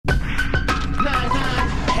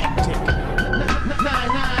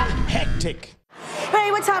Hectic.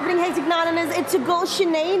 Hey, what's happening, Hectic Nannas? It's your girl,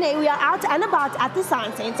 Chanelle. We are out and about at the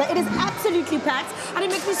Science Center. It is absolutely packed, and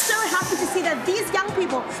it makes me so happy to see that these young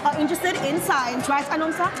people are interested in science, right,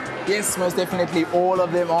 Anomsa? Yes, most definitely. All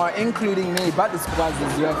of them are, including me. But the Siphokazi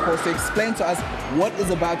is here, of course, to explain to us what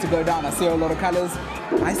is about to go down. I see a lot of colors.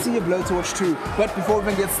 I see a blowtorch too. But before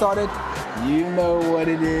we even get started, you know what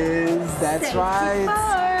it is. That's Safety right.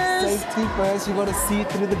 first. Safety first. You got to see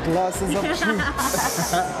through the glasses of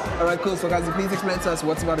truth. All right, cool. So, guys, please explain to us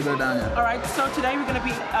what's about to go down here. All right, so today we're going to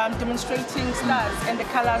be demonstrating stars and the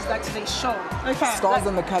colors that they show. Okay. Stars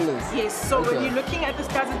and the colors. Yes, so Okay. when you're looking at the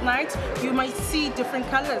stars at night, you might see different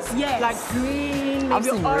colors. Yes. Like green, I've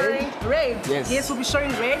maybe seen orange, red. Yes. We'll be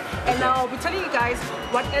showing red. And now I'll be telling you guys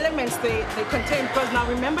what elements they contain. Because now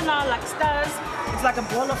remember now, like stars, it's like a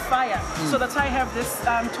ball of fire. So that's why I have this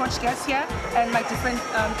torch gas here and my different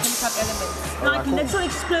chemical elements. Like literal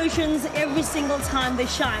explosions every single time they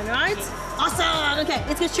shine, right? Awesome! Okay,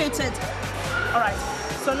 let's get straight to it. All right.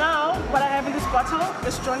 So now, what I have in this bottle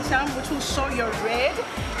is strontium, which will show your red.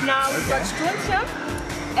 Now we've got strontium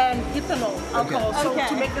and ethanol alcohol. So Okay.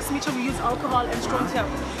 to make this mixture, we use alcohol and strontium.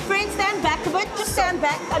 Friends, stand back a bit. Just stand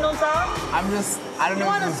back, Anomsa. I don't You know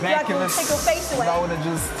want if to it's back in this. take your face away. I want to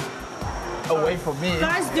just away from me.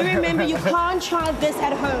 Guys, do remember you can't try this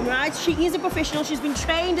at home, right? She is a professional. She's been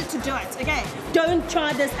trained to do it. Okay, don't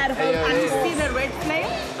try this at home. Yeah, And you yeah. see the red flame?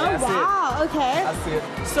 Oh That's it. wow! Okay. I see it.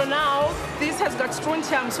 So now, this has got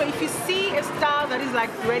strontium. So if you see a star that is like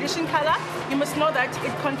reddish in color, you must know that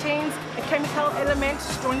it contains a chemical element,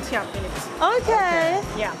 strontium, in it. Okay.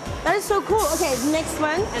 Yeah. That is so cool. Okay, next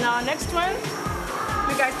one. And our next one,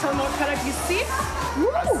 you guys tell me what color do you see? Woo!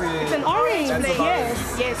 It's an Orange. orange flame.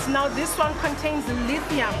 Yes. Yes, now this one contains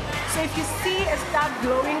lithium. So if you see a star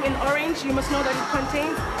glowing in orange, you must know that it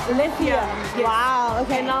contains lithium. Yes. Wow.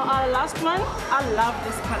 Okay. And now our last one, I love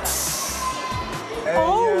this color.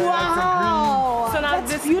 Oh Yeah, that's a wow! So now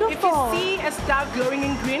that's this, beautiful. if you see a star glowing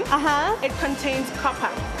in green, it contains copper,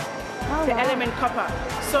 Oh, the wow. element copper.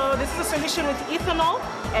 So this is a solution with ethanol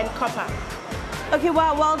and copper. Okay,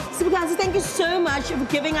 wow. Well, Siphokazi, thank you so much for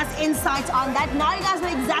giving us insight on that. Now you guys know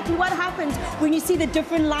exactly what happens when you see the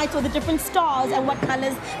different lights or the different stars and what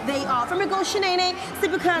colors they are. From your girl, Chanelle,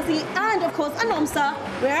 Siphokazi, and of course, Anomsa,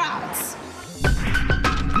 we're out.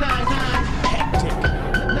 Hectic.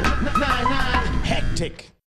 Hectic.